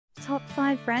Top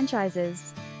 5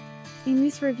 franchises. In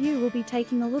this review, we'll be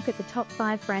taking a look at the top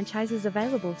 5 franchises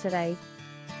available today.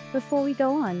 Before we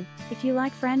go on, if you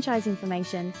like franchise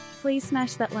information, please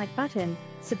smash that like button,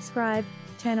 subscribe,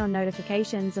 turn on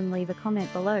notifications and leave a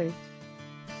comment below.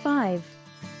 5.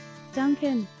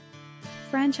 Dunkin'.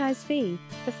 Franchise fee.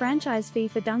 The franchise fee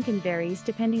for Dunkin' varies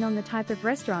depending on the type of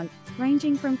restaurant,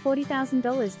 ranging from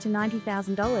 $40,000 to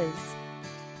 $90,000.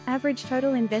 Average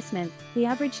total investment. The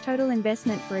average total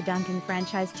investment for a Dunkin'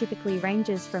 franchise typically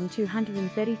ranges from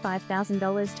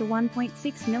 $235,000 to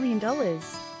 $1.6 million.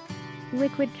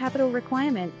 Liquid capital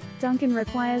requirement. Dunkin'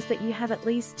 requires that you have at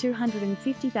least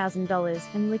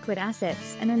 $250,000 in liquid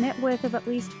assets and a net worth of at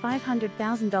least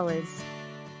 $500,000.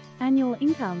 Annual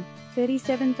income,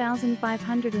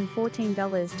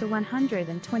 $37,514 to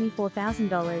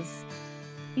 $124,000.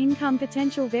 Income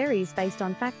potential varies based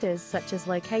on factors such as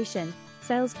location,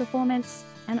 sales performance,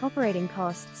 and operating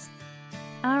costs.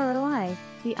 ROI.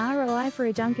 The ROI for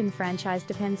a Dunkin' franchise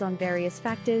depends on various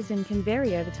factors and can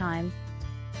vary over time.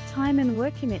 Time and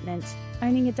work commitment.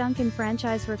 Owning a Dunkin'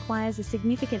 franchise requires a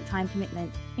significant time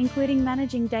commitment, including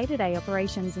managing day-to-day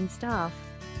operations and staff.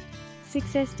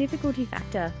 Success difficulty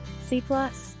factor, C+.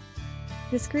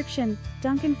 Description: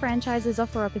 Dunkin' franchises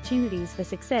offer opportunities for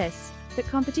success, but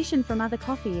competition from other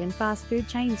coffee and fast food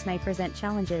chains may present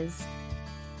challenges.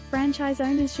 Franchise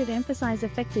owners should emphasize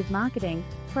effective marketing,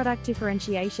 product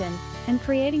differentiation, and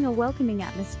creating a welcoming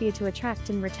atmosphere to attract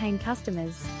and retain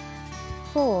customers.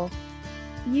 4.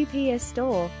 UPS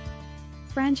Store.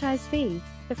 Franchise fee.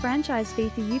 The franchise fee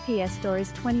for UPS Store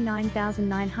is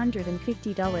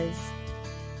 $29,950.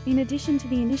 In addition to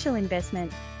the initial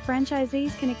investment,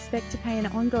 franchisees can expect to pay an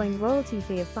ongoing royalty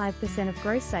fee of 5% of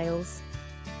gross sales.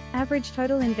 Average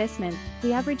total investment.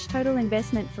 The average total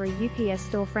investment for a UPS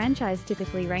Store franchise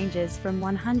typically ranges from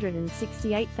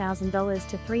 $168,000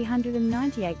 to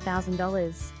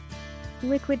 $398,000.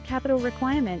 Liquid capital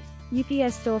requirement.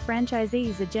 UPS Store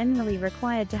franchisees are generally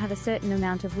required to have a certain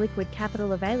amount of liquid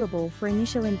capital available for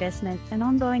initial investment and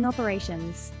ongoing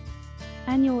operations.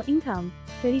 Annual income,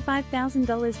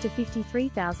 $35,000 to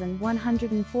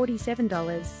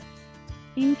 $53,147.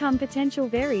 Income potential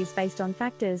varies based on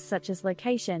factors such as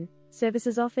location,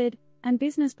 services offered, and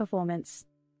business performance.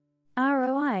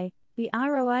 ROI. The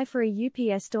ROI for a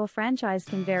UPS Store franchise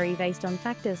can vary based on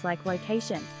factors like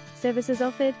location, services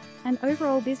offered, and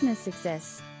overall business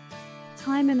success.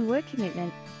 Time and work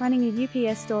commitment. Running a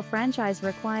UPS Store franchise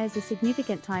requires a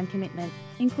significant time commitment,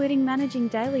 including managing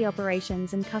daily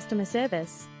operations and customer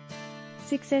service.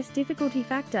 Success difficulty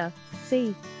factor,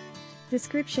 C.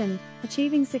 Description: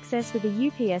 Achieving success with a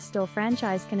UPS Store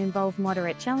franchise can involve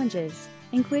moderate challenges,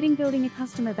 including building a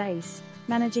customer base,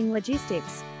 managing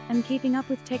logistics, and keeping up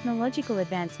with technological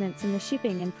advancements in the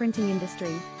shipping and printing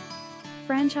industry.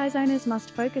 Franchise owners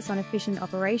must focus on efficient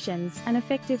operations and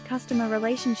effective customer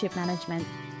relationship management.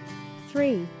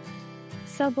 3.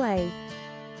 Subway.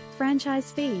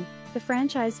 Franchise fee. The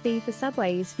franchise fee for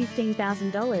Subway is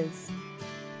 $15,000.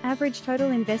 Average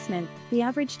total investment. The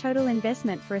average total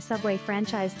investment for a Subway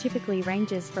franchise typically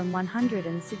ranges from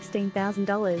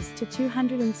 $116,000 to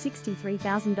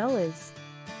 $263,000.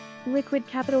 Liquid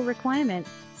capital requirement.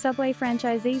 Subway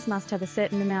franchisees must have a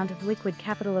certain amount of liquid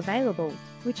capital available,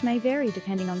 which may vary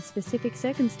depending on specific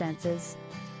circumstances.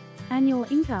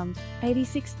 Annual income,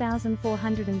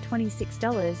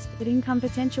 $86,426, but income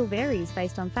potential varies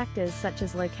based on factors such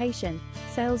as location,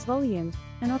 sales volume,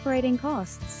 and operating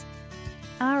costs.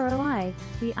 ROI.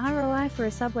 The ROI for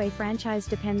a Subway franchise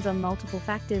depends on multiple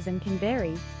factors and can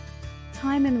vary.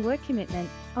 Time and work commitment.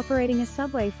 Operating a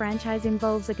Subway franchise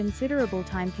involves a considerable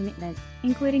time commitment,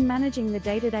 including managing the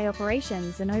day-to-day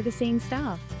operations and overseeing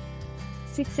staff.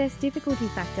 Success difficulty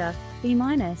factor, B-.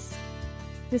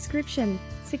 Description: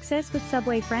 Success with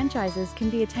Subway franchises can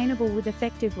be attainable with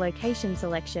effective location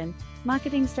selection,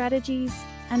 marketing strategies,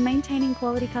 and maintaining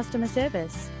quality customer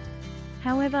service.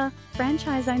 However,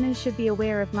 franchise owners should be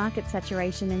aware of market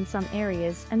saturation in some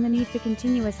areas and the need for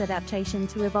continuous adaptation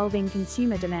to evolving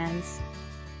consumer demands.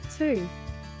 2.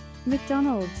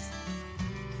 McDonald's.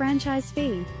 Franchise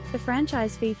fee. The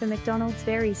franchise fee for McDonald's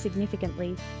varies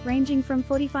significantly, ranging from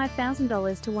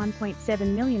 $45,000 to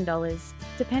 $1.7 million,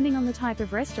 depending on the type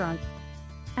of restaurant.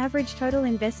 Average total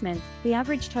investment. The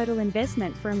average total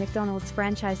investment for a McDonald's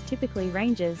franchise typically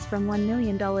ranges from $1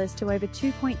 million to over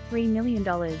 $2.3 million.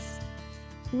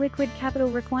 Liquid capital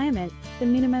requirement. The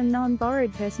minimum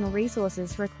non-borrowed personal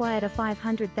resources required are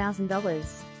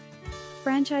 $500,000.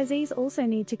 Franchisees also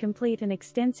need to complete an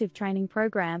extensive training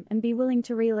program and be willing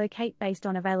to relocate based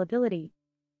on availability.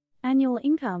 Annual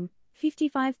income,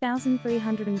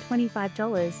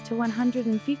 $55,325 to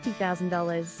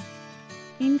 $150,000.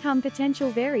 Income potential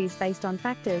varies based on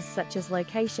factors such as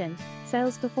location,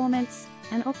 sales performance,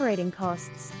 and operating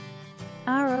costs.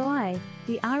 ROI.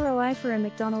 The ROI for a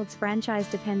McDonald's franchise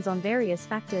depends on various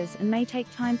factors and may take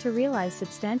time to realize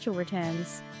substantial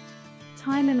returns.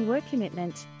 Time and work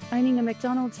commitment. Owning a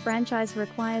McDonald's franchise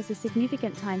requires a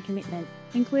significant time commitment,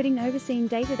 including overseeing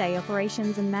day-to-day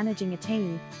operations and managing a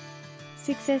team.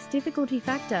 Success difficulty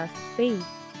factor, B.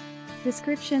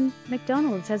 Description: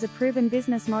 McDonald's has a proven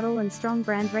business model and strong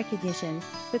brand recognition,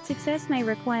 but success may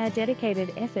require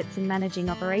dedicated efforts in managing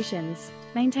operations,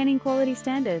 maintaining quality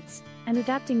standards, and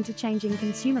adapting to changing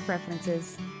consumer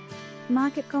preferences.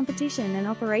 Market competition and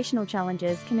operational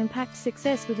challenges can impact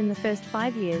success within the first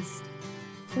 5 years.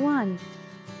 1.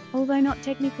 Although not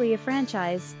technically a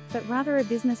franchise, but rather a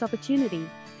business opportunity,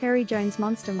 Perry Jones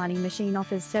Monster Money Machine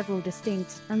offers several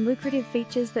distinct and lucrative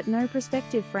features that no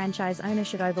prospective franchise owner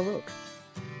should overlook.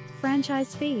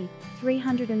 Franchise fee,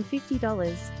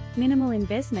 $350, minimal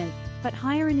investment, but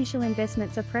higher initial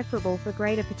investments are preferable for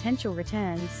greater potential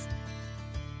returns.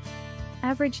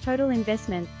 Average total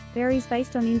investment varies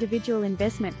based on individual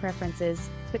investment preferences,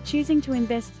 but choosing to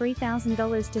invest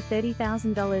 $3,000 to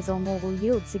 $30,000 or more will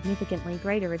yield significantly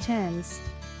greater returns.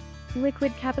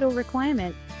 Liquid capital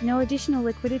requirement: no additional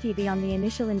liquidity beyond the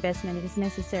initial investment is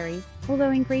necessary,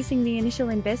 although increasing the initial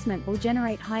investment will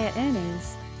generate higher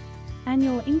earnings.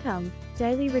 Annual income: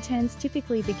 daily returns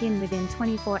typically begin within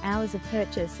 24 hours of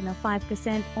purchase and are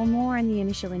 5% or more in the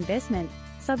initial investment,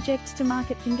 subject to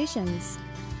market conditions.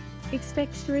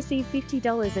 Expect to receive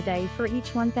 $50 a day for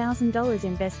each $1,000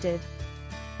 invested.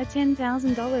 A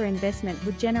 $10,000 investment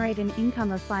would generate an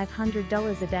income of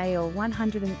 $500 a day or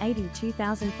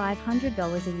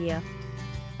 $182,500 a year.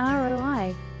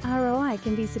 ROI. ROI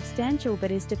can be substantial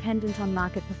but is dependent on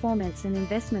market performance and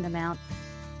investment amount.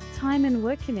 Time and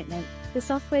work commitment. The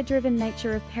software-driven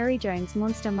nature of Perry Jones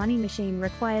Monster Money Machine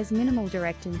requires minimal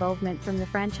direct involvement from the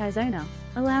franchise owner,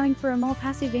 allowing for a more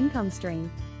passive income stream.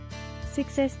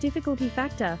 Success difficulty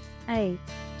factor, A.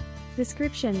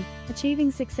 Description: achieving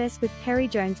success with Perry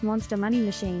Jones Monster Money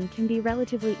Machine can be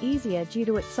relatively easier due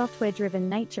to its software-driven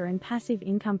nature and passive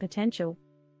income potential.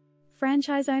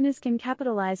 Franchise owners can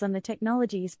capitalize on the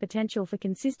technology's potential for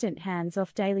consistent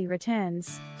hands-off daily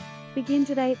returns. Begin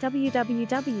today at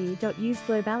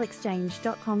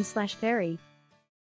www.useglobalexchange.com/Perry.